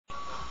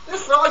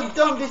This for all you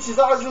dumb bitches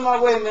always in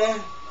my way, man.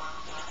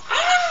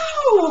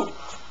 Ow!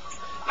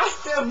 I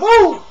said,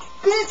 move,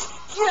 bitch.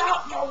 Get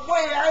out my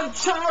way. I ain't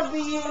trying to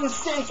be in the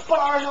same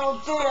spot all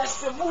day. I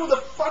said, move the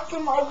fuck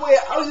in my way.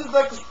 I was just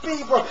like a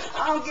speed, bro.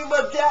 I don't give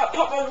a damn.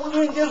 Pop my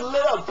wing, just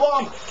let it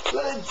bump,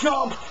 let it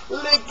jump,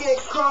 let it get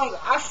crunk.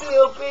 I said,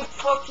 a big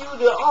fuck you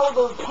to all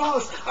those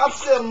punks. I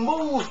said,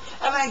 move,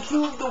 and I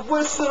give the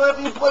whistle.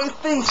 Everybody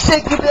thinks,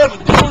 shake it up,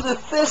 do the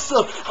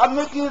thistle. I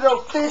make it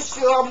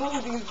official. I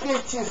move these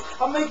bitches.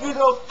 I make it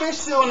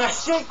official, and I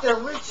shake the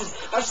riches.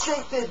 I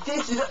shake the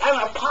ditches, and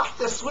I pop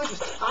the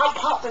switches. I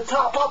pop the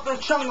top off the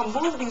trunk and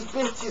move these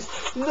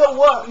bitches. You know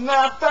what, man?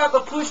 I felt the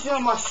push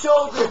on my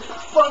shoulder.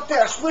 Fuck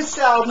that switch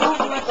out,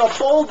 moving like a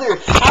boulder.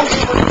 I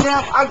give a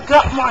damn, I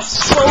got my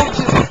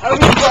soldiers.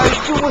 Everybody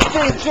doing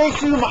things straight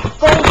through my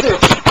folder.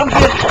 I'm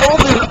getting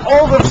older and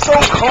older, so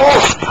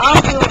cold.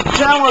 I'm getting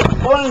down like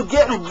one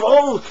getting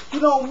bold.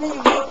 You know me,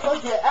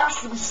 motherfucker,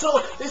 asking me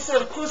so. They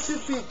said pussy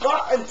be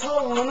bought and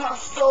total, and not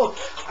sold.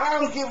 I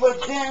don't give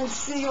a damn,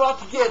 see you out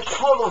to get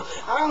total.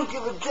 I don't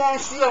give a damn,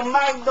 see a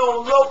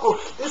Magno local.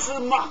 This is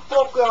my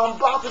focus, I'm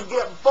about to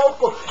get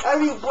vocal.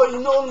 Everybody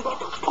knows about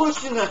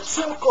pushing the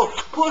choco,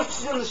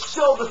 pushing the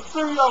shoulder,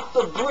 three off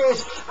the bridge.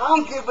 I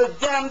don't give a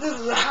damn, this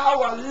is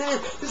how I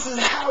live, this is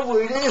how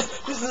it is,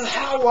 this is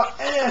how I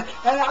am.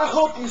 And I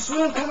hope you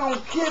swim, cause I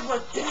don't give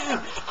a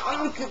damn. I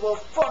don't give a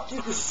fuck,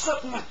 you can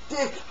suck my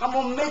dick. I'm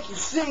gonna make you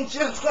sing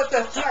just like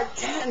the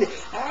Titanic.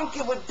 I don't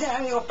give a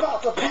damn, you're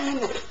about to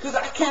panic, cause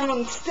I can't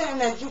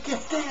understand that you can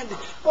stand it.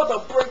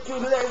 About to break your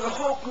legs, I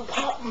hope you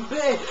pop in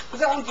bed,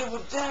 cause I don't give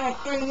a damn,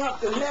 bring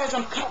up the legs,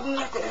 I'm cutting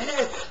like a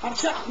head. I'm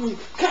chopping you,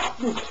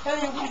 copying you,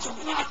 and I want to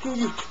blocking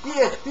you.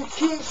 Yeah, you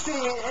keep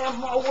saying in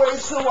my way,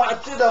 so I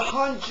did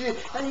 100,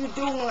 and you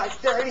doing like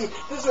 30.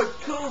 This is a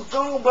cool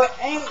zone, but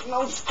ain't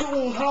no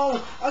school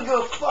home. I give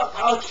a fuck,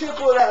 I'll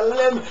triple that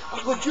limit,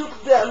 I'll go triple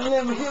that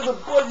limit. Here's the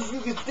budget, you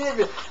can dip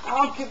it.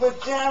 I don't give a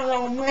damn, I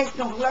don't make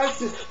no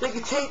license. They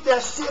can take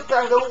that shit, but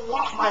I don't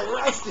want my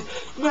license.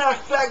 Matter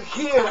of fact,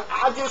 here,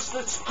 I just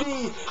the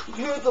speed.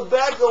 Here's a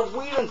bag of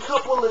weed and a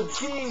couple of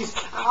G's.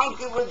 I don't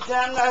give a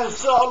damn,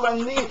 that's all I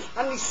need.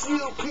 I need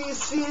COPs,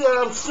 see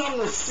that I'm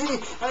something to see.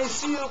 I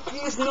need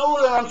COPs,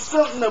 know that I'm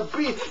something to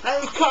be.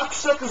 I need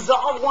cocksuckers,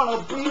 I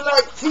wanna be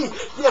like T.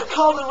 Yeah,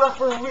 call the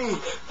referee.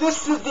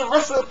 This is the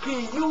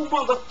recipe. You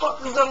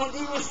motherfuckers don't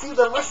even see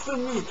the rest of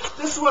me.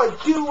 This is what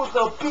I do with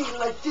a beat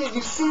like this.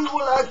 You see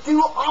what I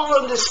do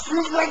all on the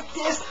street like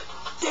this?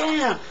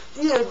 Damn,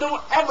 yeah,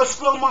 don't ever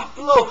slow my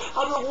flow.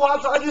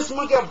 Otherwise, I just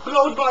might get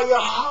blown by your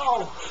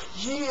hoe.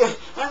 Yeah,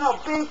 and a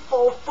big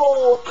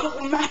 4-4, a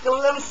couple Mac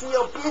 11, see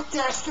your bitch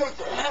ass straight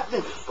to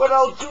heaven. But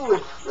I'll do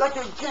it like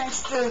a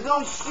gangster.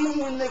 Don't see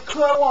me in the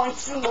club, I don't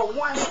see my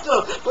one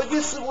stuff. But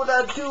this is what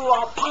I do.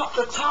 I'll pop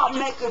the top,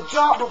 make a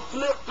job, and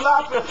flip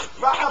flop and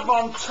ride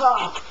on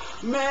top.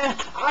 Man,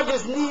 I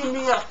just need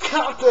me a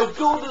copter.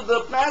 Go to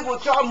the bank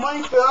with y'all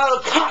money for a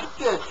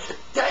helicopter.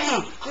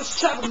 Damn, this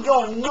trap ain't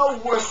going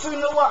nowhere. So you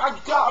know what? I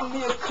got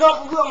me a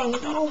couple going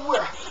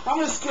nowhere.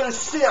 I'm just gonna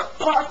sit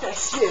park that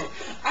shit.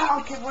 I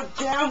don't give a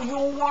damn. You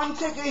don't want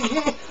to take a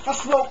hit. I'm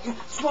smoking,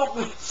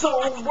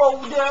 so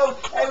roll down.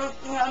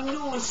 Everything I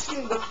knew was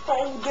seemed to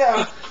fold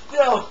down.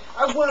 Yo,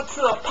 I went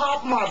to the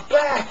pop of my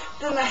bag.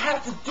 Then I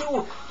had to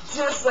do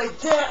just like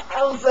that.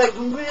 I was like,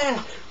 man,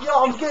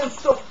 yo, I'm getting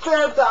so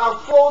fed that I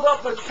rolled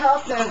up the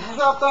couch and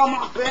hopped on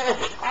my bed.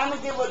 I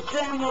don't give a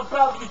damn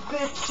about these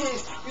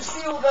bitches. You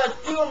see what I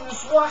do? I'm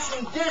just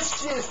washing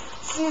dishes.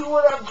 See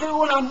what I do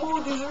when I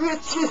move these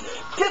riches?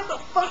 Get the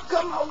fuck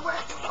out my way.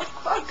 Get the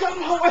fuck out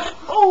my way.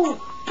 Oh,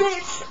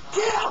 bitch,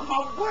 get out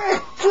my way.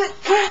 Click,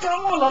 click,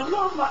 I wanna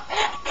load my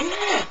app.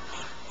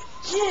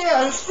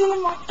 Yeah, you see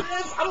my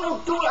pants? I'm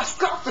gonna do like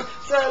Scarface.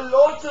 Say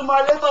hello to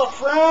my little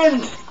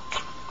friend.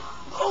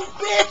 Oh,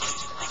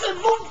 bitch! I said,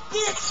 move,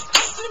 bitch!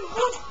 I said,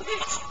 move,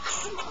 bitch! I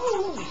said,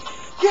 move!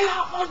 Get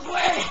out my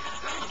way!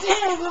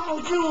 Damn,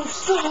 I'm doing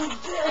so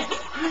dead!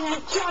 I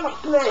ain't trying to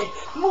play!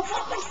 Move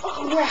out my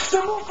fucking way! I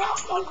said, move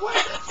out my way!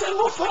 I said,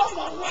 move out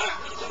my way!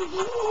 I said,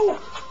 move!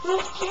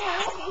 Get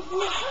out my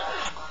way!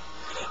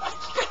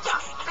 Get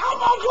out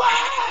my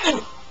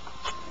way!